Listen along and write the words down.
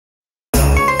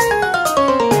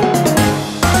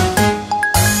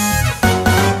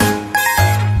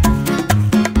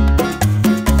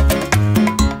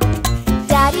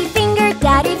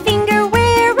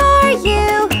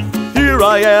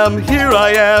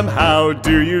I am, how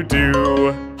do you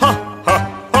do? Ha, ha,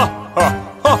 ha, ha,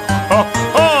 ha, ha,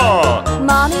 ha!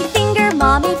 Mommy finger,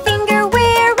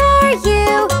 where are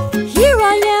you? Here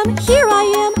I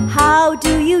am, how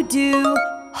do you do?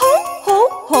 Ho, ho,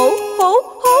 ho, ho,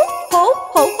 ho, ho,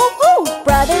 ho, ho, ho!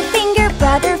 Brother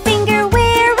finger,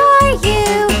 where are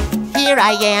you? Here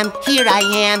I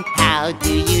am, how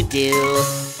do you do?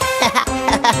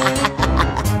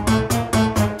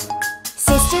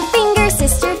 Sister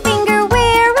finger,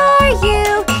 where are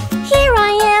you? Here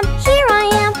I am,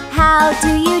 how do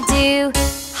you do?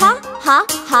 Ha, ha,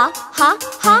 ha, ha,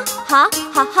 ha, ha,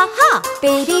 ha, ha, ha!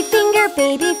 Baby finger,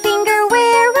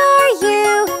 where are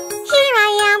you? Here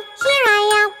I am,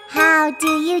 how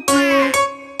do you do?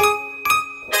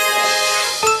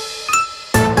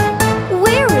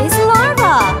 Where is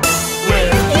larva?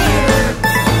 We're here!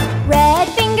 Red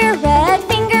finger,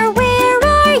 where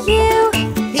are you?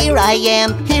 Here I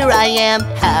am,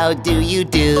 how do you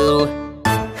do?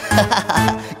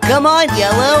 Come on,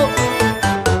 yellow!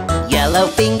 Yellow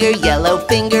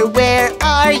finger, where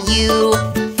are you?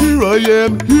 Here I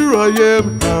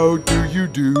am, how do you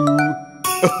do?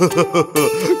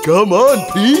 Come on,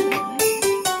 pink!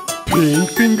 Pink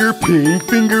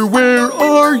finger, where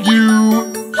are you?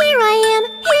 Here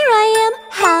I am,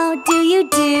 how do you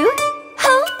do?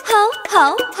 Ho, ho,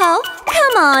 ho, ho,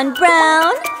 come on,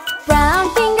 brown. Brown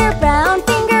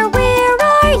finger, where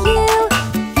are you?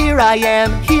 Here I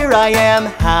am,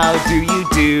 how do you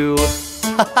do?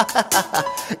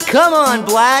 Come on,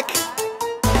 black!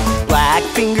 Black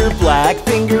finger,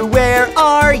 where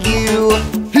are you?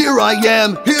 Here I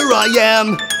am!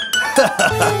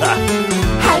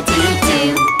 How do you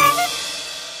do?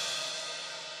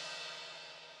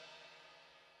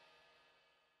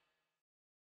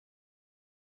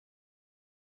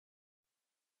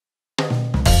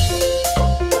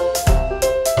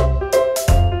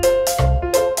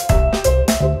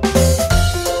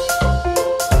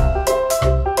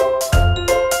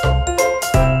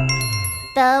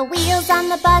 The wheels on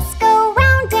the bus go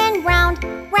round and round,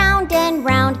 round and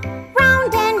round,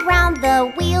 round and round.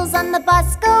 The wheels on the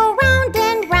bus go round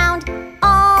and round,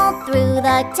 all through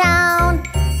the town.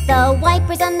 The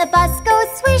wipers on the bus go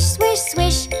swish, swish,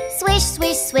 swish, swish,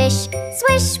 swish, swish,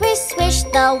 swish, swish, swish.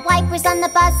 The wipers on the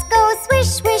bus go swish,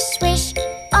 swish, swish,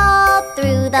 all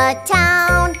through the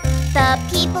town. The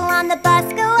people on the bus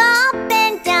go up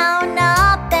and down,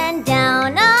 up and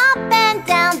down, up and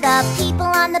down. The people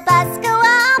on the bus go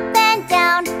up and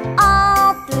down,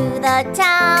 all through the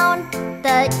town.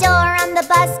 The door on the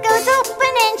bus goes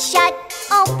open and shut,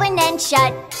 open and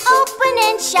shut, open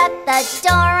and shut. The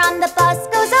door on the bus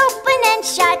goes open and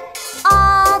shut,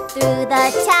 all through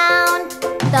the town.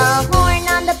 The horn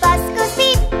on the bus goes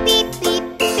beep, beep, beep,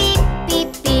 beep,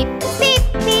 beep, beep, beep,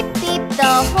 beep, beep.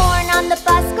 The horn on the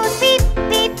bus goes beep,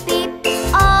 beep, beep,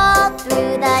 all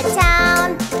through the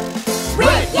town.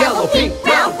 Red, yellow, pink,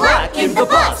 brown, black in the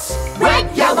bus!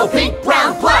 Red, yellow, pink,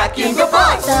 brown, black in the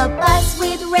bus! The bus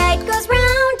with red goes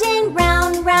round and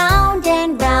round, round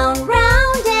and round,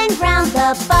 round and round.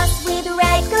 The bus with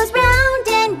red goes round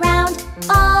and round,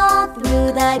 all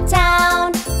through the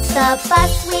town. The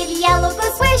bus with yellow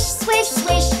goes swish, swish,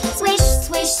 swish, swish,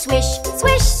 swish, swish,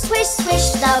 swish, swish,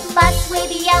 swish. The bus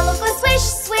with yellow goes swish,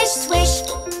 swish, swish,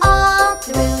 all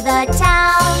through the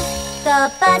town.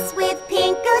 The bus with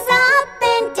pink goes up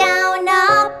and down,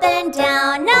 up and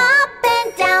down, up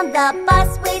and down. The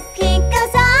bus with pink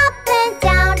goes up and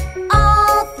down,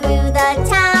 all through the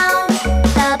town.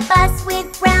 The bus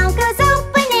with brown goes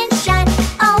open and shut,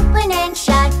 open and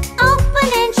shut, open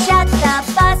and shut. The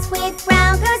bus with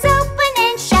brown goes open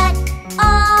and shut,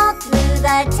 all through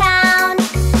the town.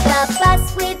 The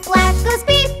bus with black goes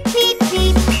beep, beep,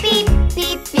 beep, beep,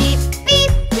 beep, beep,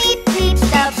 beep, beep, beep.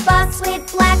 The bus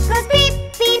with black goes beep,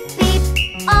 beep, beep,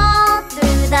 all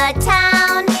through the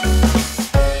town.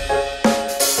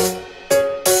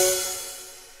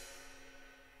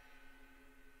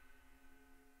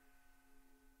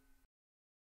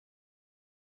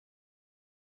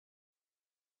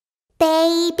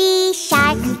 Baby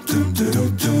shark,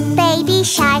 baby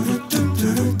shark,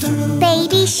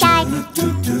 baby shark,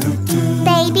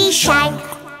 baby shark.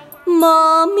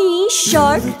 Mommy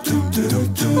shark,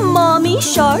 mommy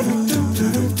shark,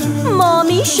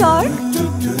 mommy shark,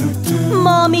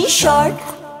 mommy shark.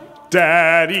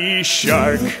 Daddy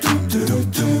shark,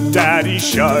 daddy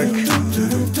shark,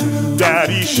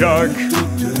 daddy shark,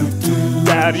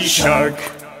 daddy shark.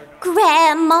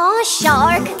 Grandma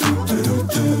shark,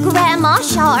 grandma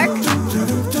shark,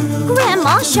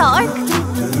 grandma shark,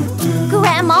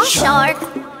 grandma shark.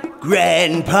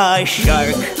 Grandpa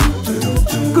shark,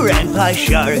 grandpa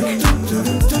shark,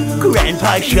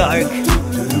 grandpa shark,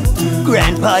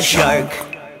 Grandpa Shark.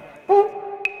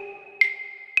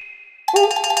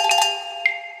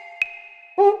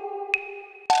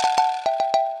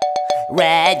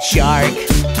 Red Shark.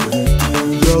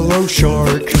 Yellow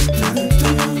Shark.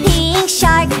 Pink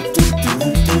shark.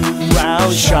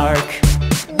 Brown Shark.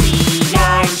 We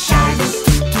are sharks.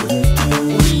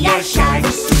 We are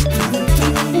sharks.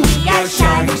 We are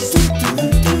sharks.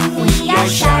 We are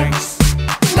sharks.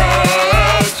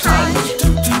 Let's hunt.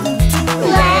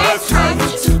 Let's hunt.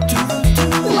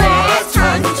 Let's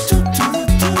hunt.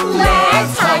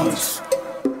 Let's hunt.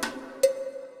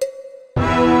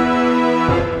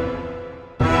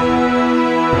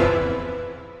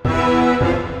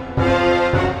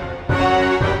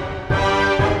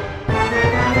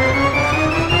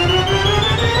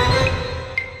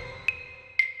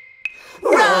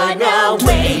 Run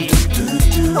away.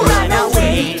 Run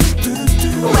away.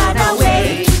 Run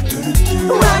away.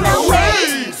 Run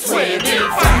away. Swimming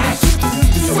fast.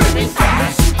 Swimming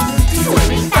fast.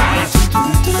 Swimming fast.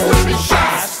 Swimming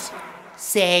fast.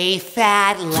 Safe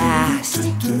at last.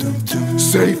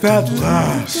 Safe at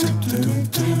last.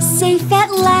 Safe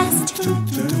at last.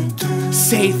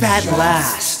 Safe at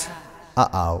last.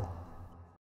 Uh-oh.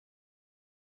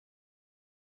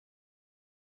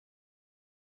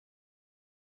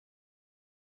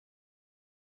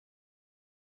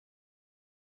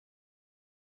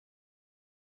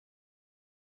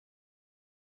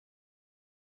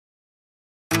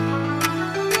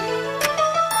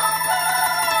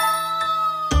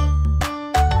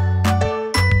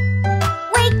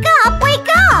 Wake up, wake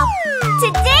up!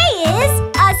 Today is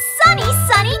a sunny,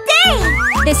 sunny day.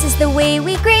 This is the way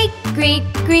we greet, greet,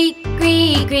 greet,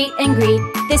 greet, greet, and greet.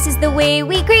 This is the way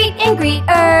we greet and greet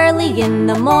early in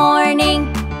the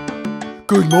morning.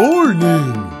 Good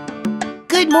morning.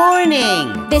 Good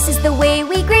morning. This is the way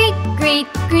we greet, greet,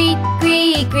 greet,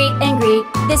 greet, greet, and greet.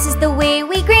 This is the way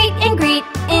we greet and greet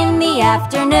in the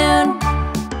afternoon.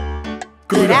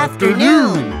 Good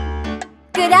afternoon.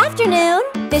 Good afternoon.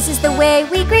 This is the way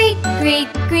we greet, greet,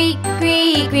 greet,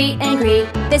 greet, greet, and greet.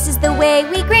 This is the way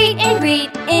we greet and greet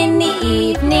in the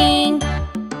evening.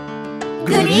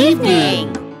 Good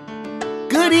evening.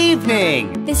 Good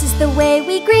evening. This is the way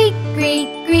we greet,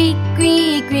 greet, greet,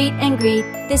 greet, greet, and greet.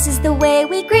 This is the way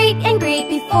we greet and greet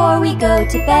before we go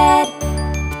to bed.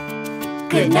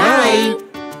 Good night.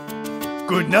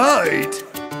 Good night.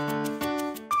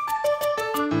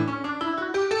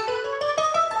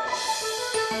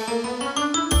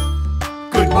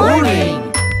 Good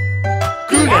morning.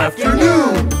 Good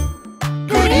afternoon.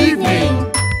 Good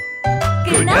evening.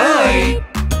 Good night.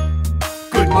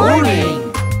 Good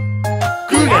morning.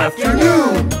 Good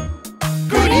afternoon.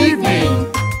 Good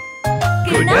evening.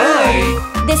 Good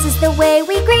night. This is the way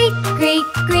we greet, greet,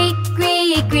 greet,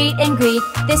 greet, greet, and greet.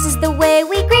 This is the way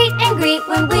we greet and greet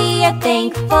when we are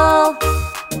thankful.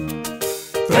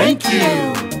 Thank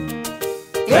you.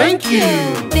 Thank you.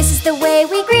 This is the way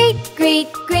we greet,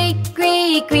 greet, greet,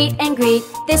 greet, greet, and greet.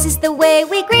 This is the way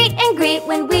we greet and greet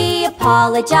when we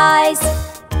apologize.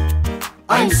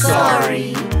 I'm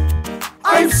sorry.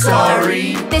 I'm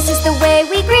sorry. This is the way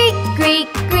we greet,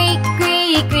 greet, greet,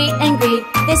 greet, greet, and greet.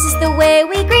 This is the way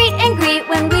we greet and greet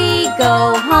when we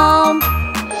go home.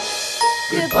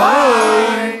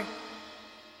 Goodbye.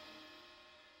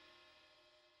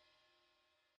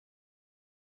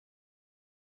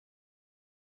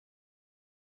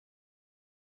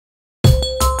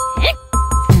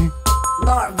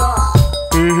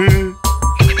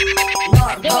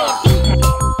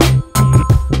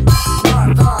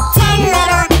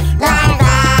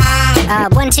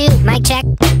 One, two, mic check.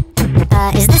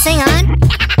 Is this thing on?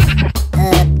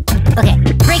 Okay,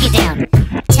 break it down.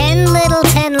 10 little,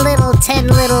 10 little, 10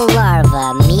 little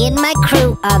larvae. Me and my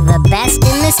crew are the best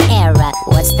in this era.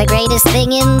 What's the greatest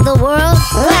thing in the world?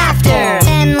 Laughter!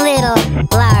 10 little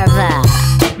larvae.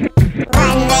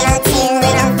 1 little, 2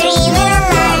 little, 3 little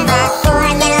larvae.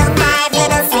 4 little, 5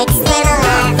 little, 6 little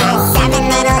larvae. 7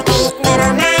 little, 8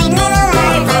 little, 9 little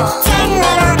larvae. 10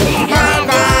 little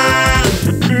larvae.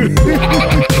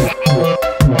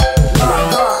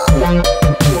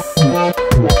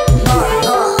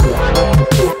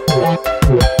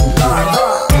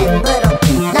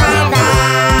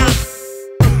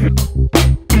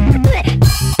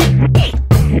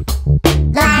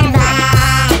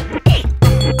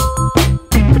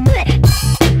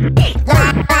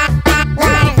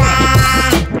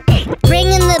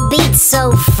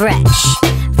 So fresh,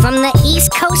 from the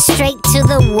East Coast straight to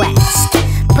the West.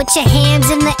 Put your hands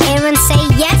in the air and say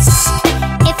yes,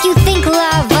 if you think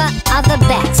larvae are the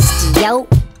best, yo.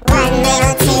 1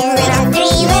 little, 2 little, 3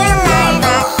 little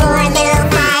larvae. 4 little,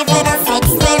 5 little,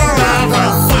 6 little larvae.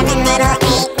 7 little,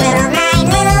 8 little, 9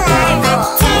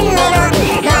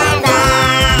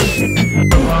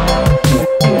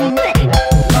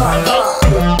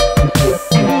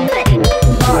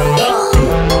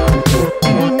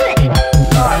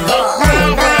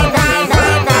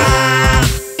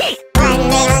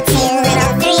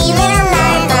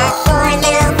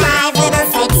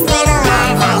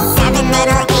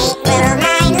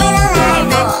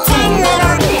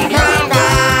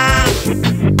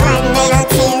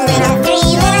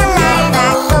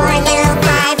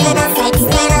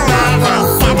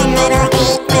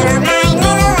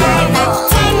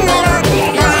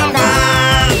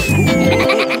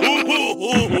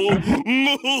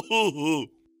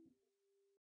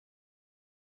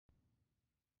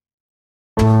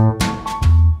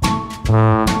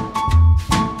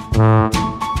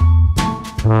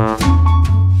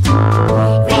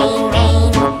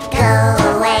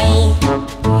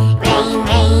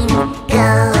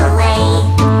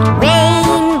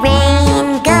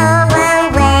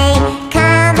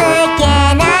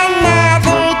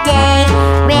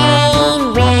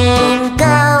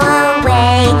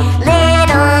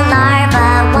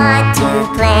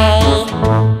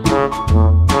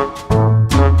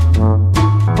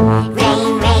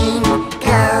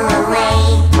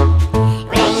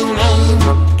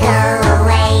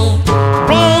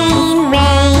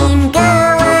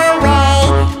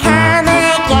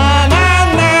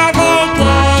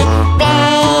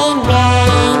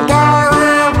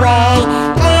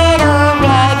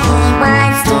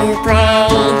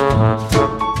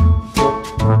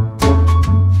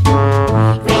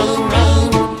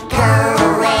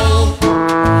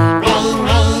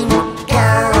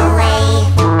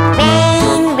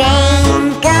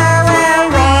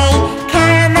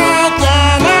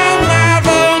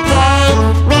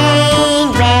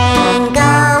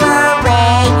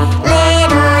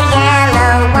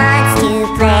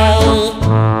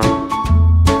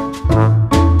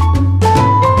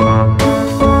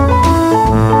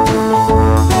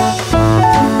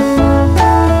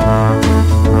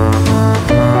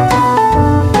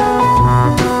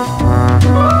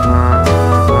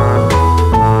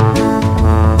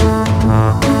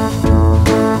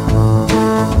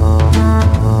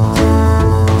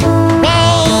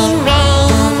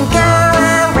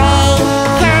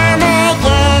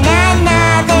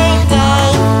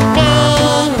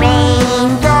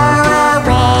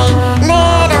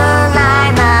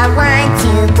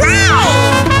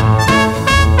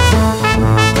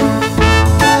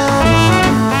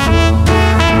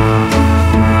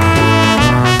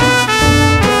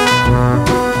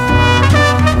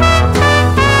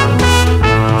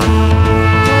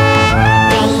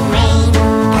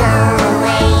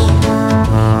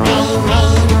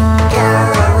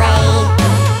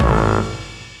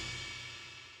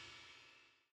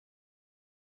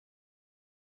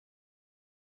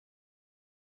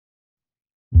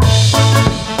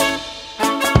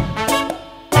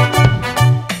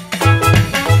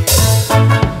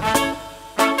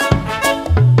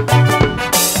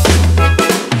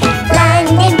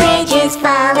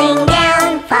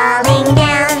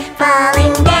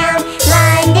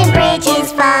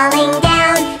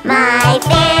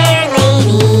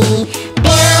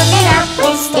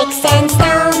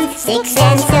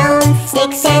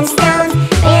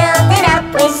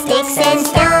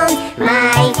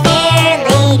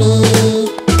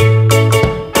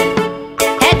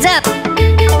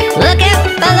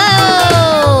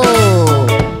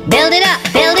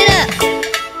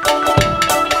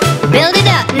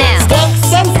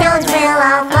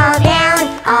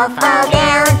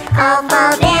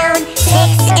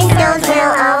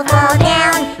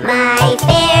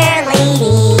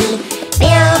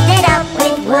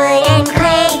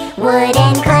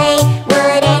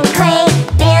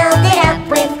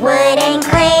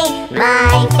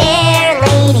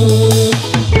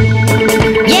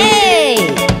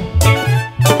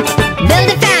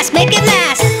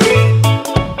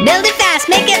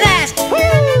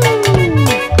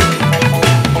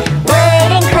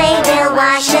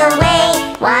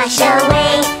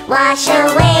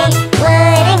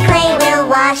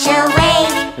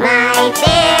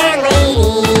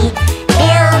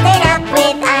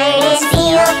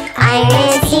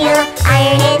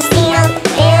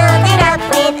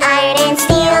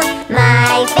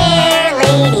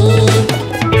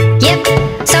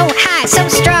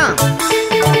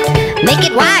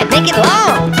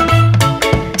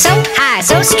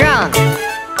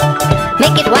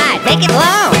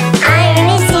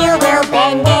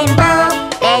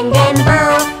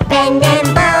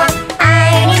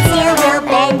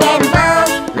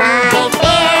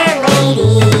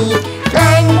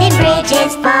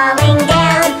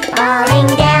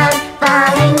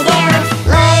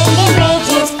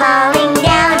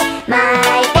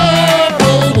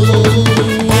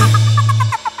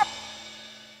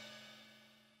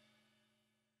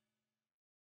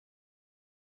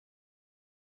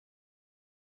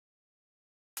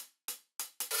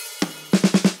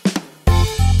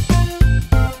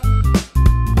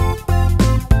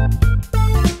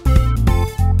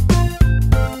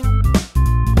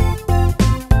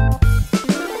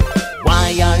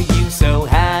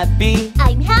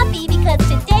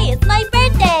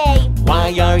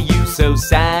 so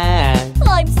sad?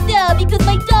 I'm sad because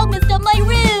my dog messed up my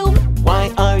room.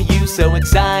 Why are you so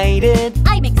excited?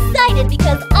 I'm excited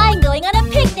because I'm going on a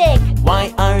picnic.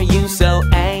 Why are you so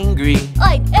angry?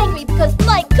 I'm angry because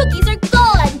my cookies are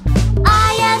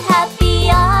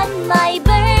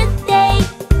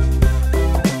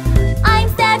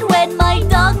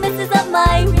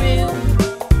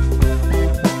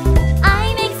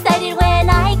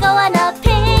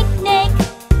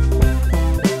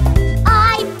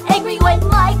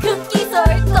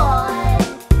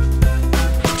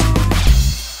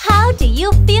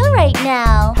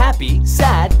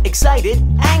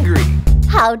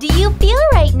How do you feel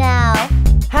right now?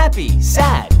 Happy,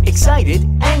 sad, excited,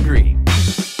 angry.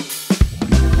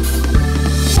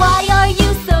 Why are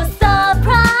you so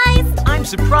surprised? I'm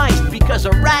surprised because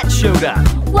a rat showed up.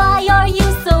 Why are you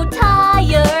so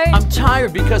tired? I'm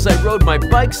tired because I rode my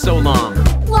bike so long.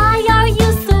 Why are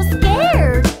you so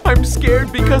scared? I'm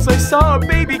scared because I saw a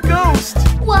baby ghost.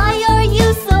 Why are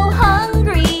you so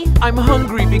hungry? I'm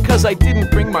hungry because I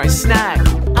didn't bring my snack.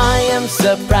 I am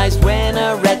surprised when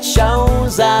a rat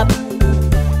shows up.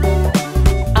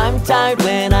 I'm tired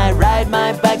when I ride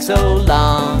my bike so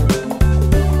long.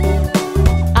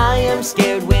 I am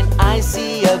scared when I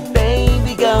see a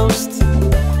baby ghost.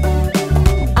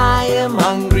 I am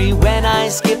hungry when I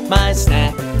skip my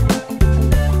snack.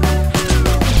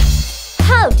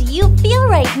 How do you feel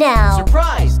right now?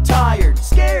 Surprised, tired,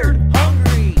 scared,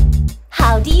 hungry.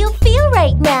 How do you feel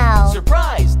right now?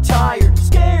 Surprised, tired,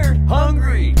 scared,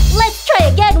 hungry. Let's try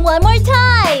again one more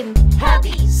time.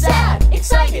 Happy, sad,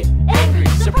 excited, angry,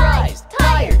 surprised,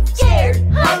 tired, scared,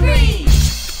 hungry.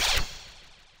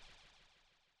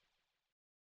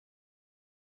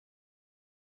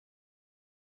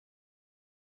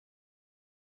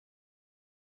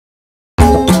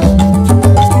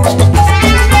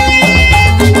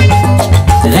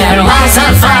 There was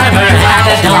a farmer had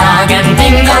a dog and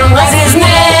Bingo was his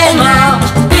name.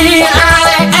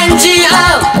 B-I-N-G-O,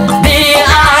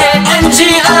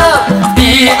 B-I-N-G-O,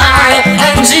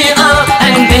 B-I-N-G-O,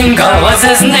 and Bingo was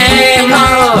his name.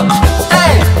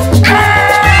 Hey!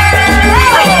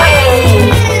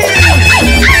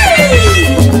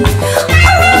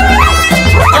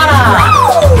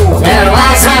 There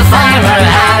was a farmer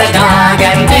had a dog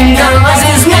and Bingo was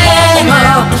his name.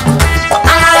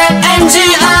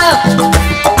 I-N-G-O,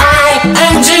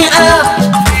 I-N-G-O,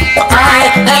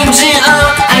 I-N-G-O,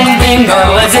 and Bingo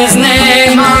was his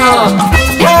name.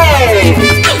 Hey!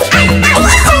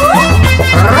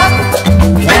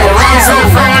 There was a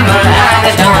farmer had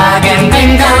a dog and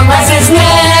Bingo was his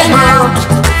name.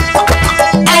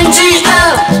 N-G-O,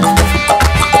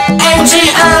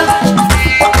 N-G-O,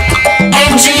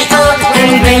 N-G-O,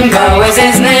 and Bingo was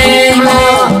his name.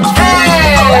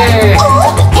 Hey!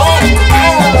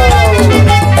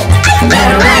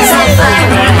 There was a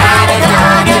farmer had a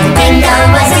dog and Bingo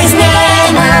was his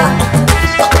name.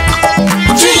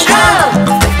 G-O,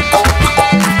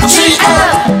 G-O,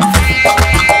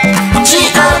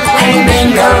 G-O, and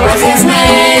Bingo was his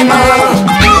name.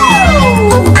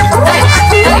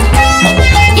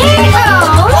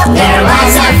 There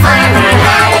was a farmer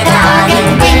had a dog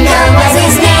and Bingo was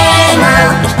his name.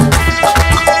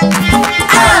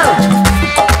 Oh,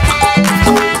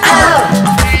 oh,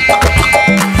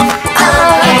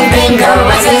 oh, and Bingo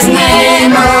was his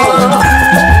name.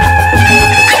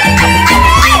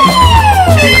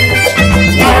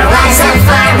 There was a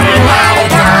farmer had a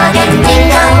dog and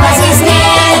Bingo was his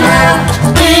name.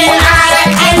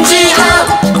 B-I-N-G-O,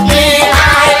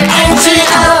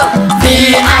 B-I-N-G-O,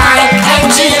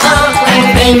 B-I-N-G-O, and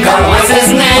Bingo was his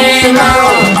name.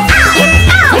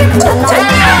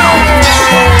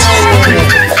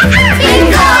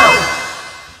 Bingo!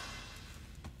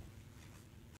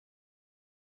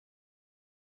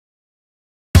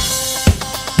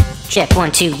 Check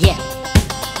 1, 2, yeah.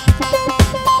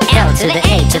 L to the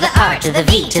A to the R to the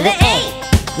V to the A.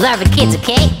 Larva kids,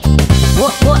 okay?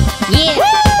 What, yeah.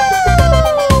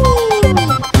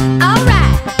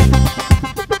 Alright.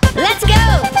 Let's go.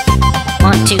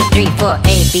 1, 2, 3, 4,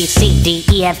 A, B, C, D,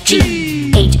 E, F,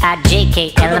 G, H, I, J,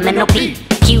 K, L, M, N, O, P,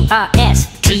 Q, R, S,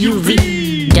 T, U,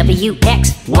 V, W,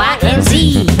 X, Y, and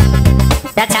Z.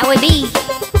 That's how it be.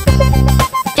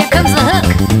 Here comes the hook.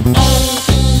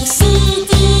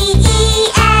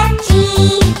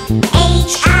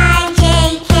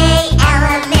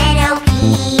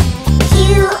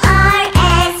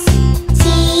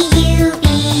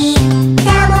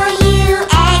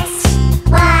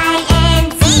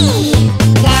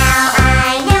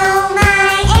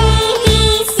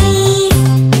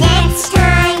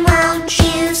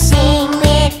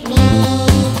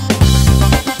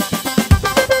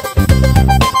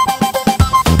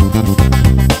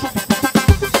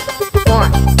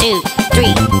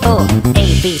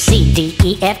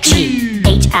 F, G,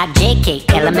 H, I, J, K,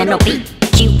 L, M, N, O, P,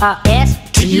 Q, R, S,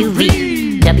 T, U,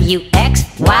 V, W, X,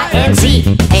 Y, and Z.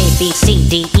 A, B, C,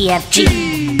 D, E, F, G,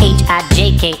 H, I,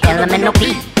 J, K, L, M, N, O,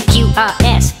 P, Q, R,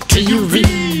 S, T, U,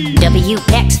 V, W,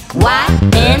 X, Y,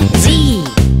 and Z.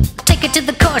 Take it to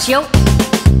the chorus, yo.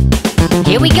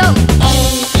 Here we go.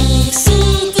 A,